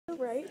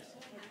right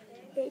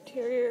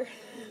anterior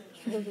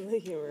of the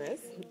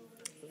humerus.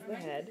 This is the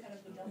head.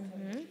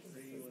 Mm-hmm.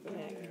 This is the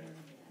neck.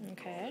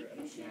 Okay.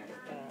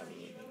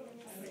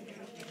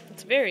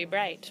 It's very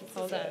bright. This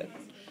Hold is on.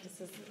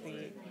 This is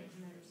the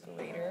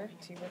greater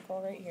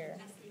tubercle right here.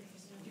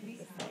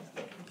 This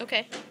thing.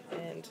 Okay.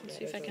 And Let's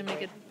see if I can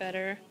make it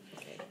better.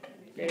 Okay.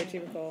 Greater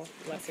tubercle,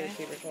 lesser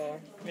tubercle.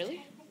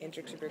 Really?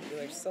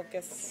 Intertubercular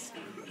sulcus.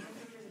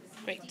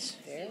 Great.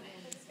 There.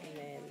 And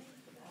then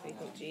what do you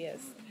think G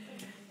is?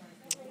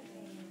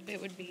 It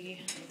would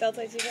be...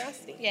 Deltoid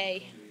tuberosity.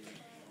 Yay.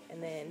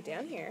 And then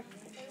down here,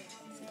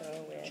 let's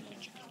go with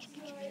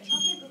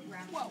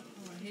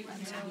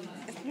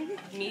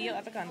medial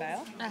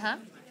epicondyle, Uh-huh.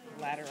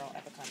 lateral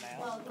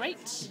epicondyle.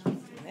 Great.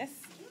 And this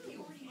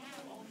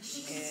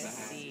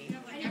is the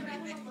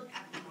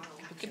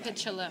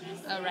Capitulum.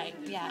 Oh, right.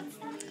 Yeah.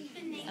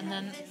 And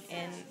then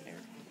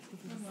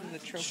the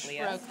trochlea.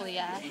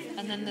 trochlea.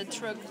 And then the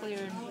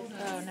trochlear...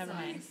 Oh, never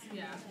mind.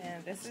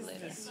 And this is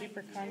the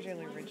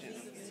supracondylar ridges.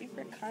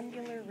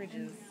 Supracondylar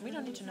ridges. We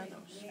don't need to know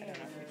those. I don't know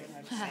if we do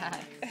have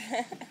to say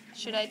it.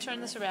 Should I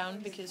turn this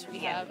around because we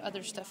have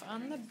other stuff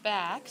on the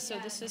back? So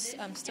this is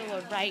still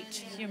a right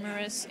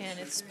humerus and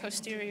it's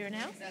posterior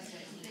now.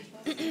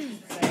 So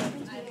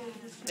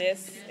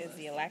this is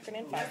the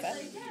olecranon fossa.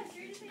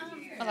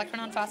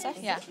 Olecranon fossa?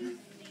 Yeah.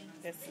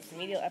 This is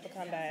medial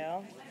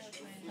epicondyle.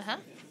 Uh-huh.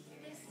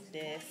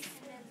 This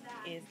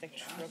is the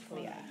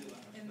trochlea.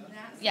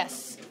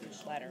 Yes.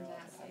 Lateral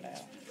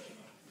epicondyle.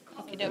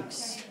 Okie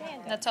dokes.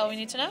 That's all we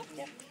need to know?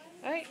 Yep.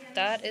 All right,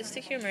 that is the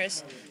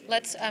humerus.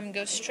 Let's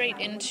go straight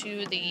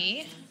into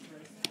the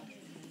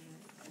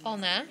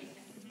ulna,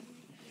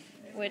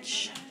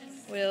 which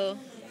will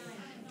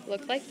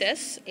look like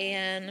this.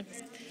 And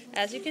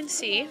as you can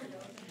see,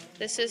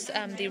 this is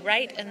the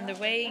right, and the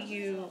way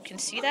you can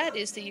see that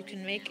is that you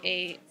can make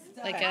a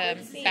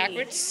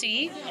backwards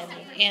C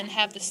and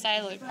have the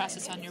styloid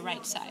process on your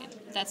right side.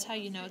 That's how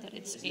you know that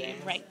it's a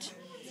right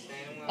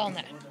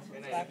ulna.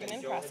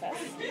 Olecranon process.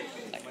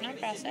 Olecranon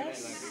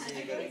process.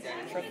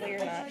 Trochlear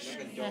notch.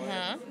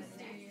 Uh-huh.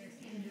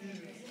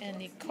 And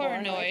the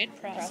coronoid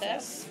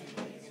process.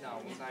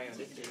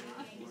 This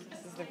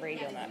is the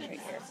radial notch right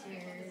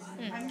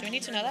here. Do we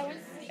need to know that one?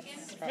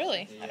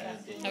 Really? I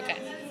don't know. Okay.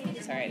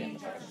 Sorry, I didn't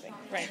look at everything.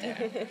 Right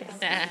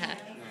there.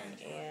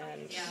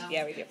 And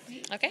yeah, we do.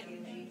 Okay.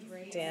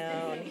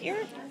 Down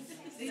here,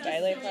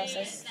 styloid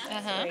process,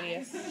 Uh-huh.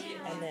 radius,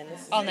 and then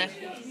this is Ulna.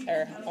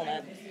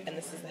 ulna, and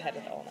this is the head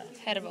of the ulna.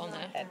 Head of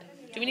ulna. Head.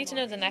 Do we need to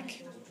know the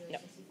neck? No.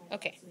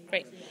 Okay,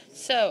 great.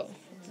 So,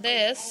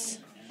 this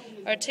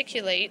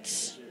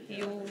articulates.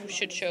 You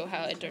should show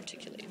how it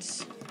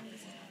articulates.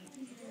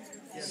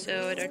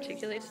 So, it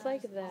articulates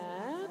like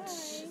that.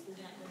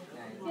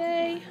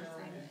 Yay.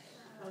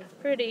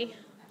 Pretty.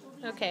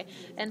 Okay,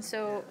 and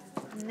so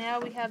now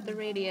we have the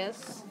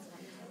radius.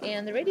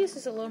 And the radius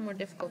is a little more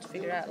difficult to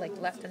figure out, like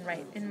left and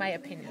right, in my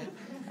opinion.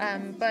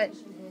 But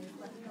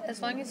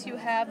as long as you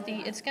have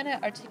it's going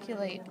to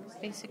articulate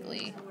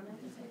basically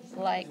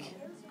like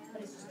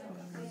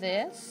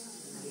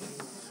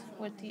this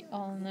with the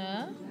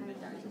ulna.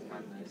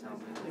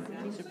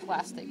 These are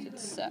plastic, it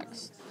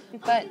sucks.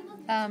 But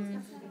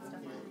kind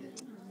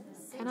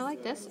of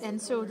like this.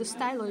 And so the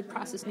styloid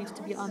process needs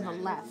to be on the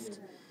left.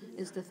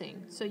 Is the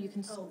thing. So you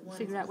can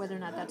figure out whether or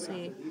not that's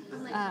a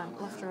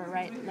left or a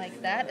right like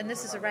that. And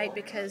this is a right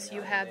because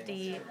you have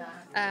the,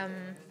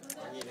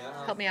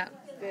 help me out.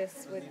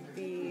 This would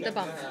be The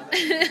bump.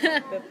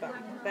 the bump.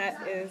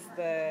 That is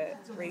the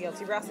radial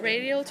tuberosity.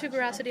 Radial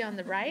tuberosity on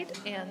the right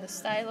and the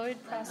styloid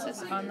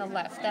process on the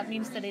left. That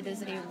means that it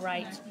is a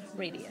right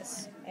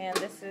radius. And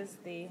this is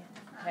the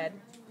head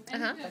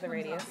of the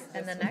radius.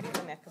 And the This neck. is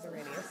the neck of the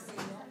radius.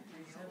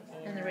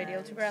 And the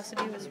radial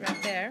tuberosity was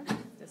right there.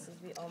 This is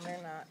the ulnar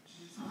notch.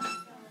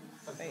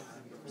 Wait.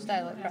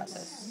 Styloid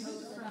process.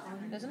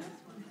 Isn't it?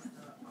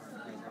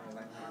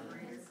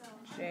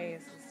 J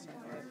is the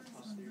styloid.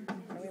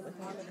 Are we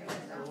looking at it?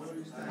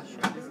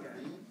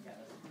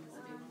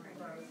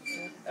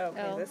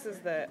 Okay, L. this is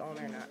the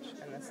ulnar notch,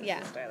 and this is the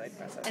styloid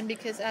process. And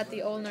because at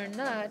the ulnar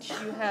notch,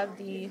 you have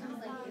the...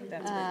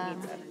 That's where it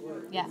meets up.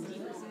 Yeah,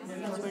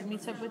 that's where it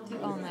meets up with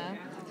the ulna.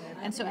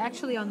 And so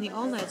actually on the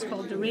ulna, it's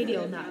called the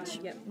radial notch,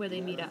 where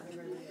they meet up.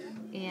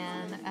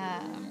 And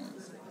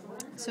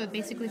so it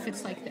basically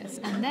fits like this.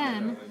 And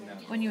then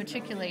when you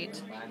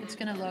articulate, it's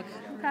going to look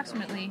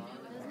approximately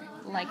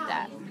like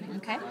that,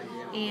 okay?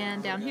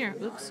 And down here,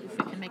 oops, if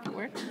we can make it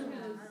work,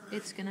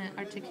 it's going to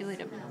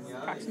articulate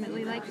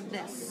approximately like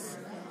this.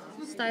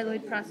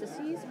 Styloid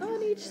processes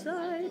on each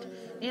side.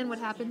 And what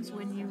happens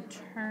when you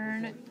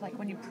turn, like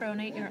when you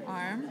pronate your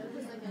arm,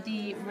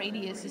 the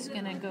radius is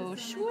going to go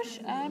swoosh.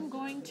 I'm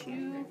going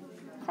to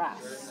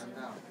cross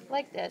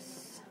like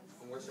this.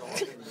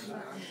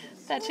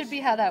 That should be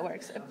how that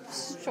works,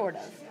 sort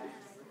of.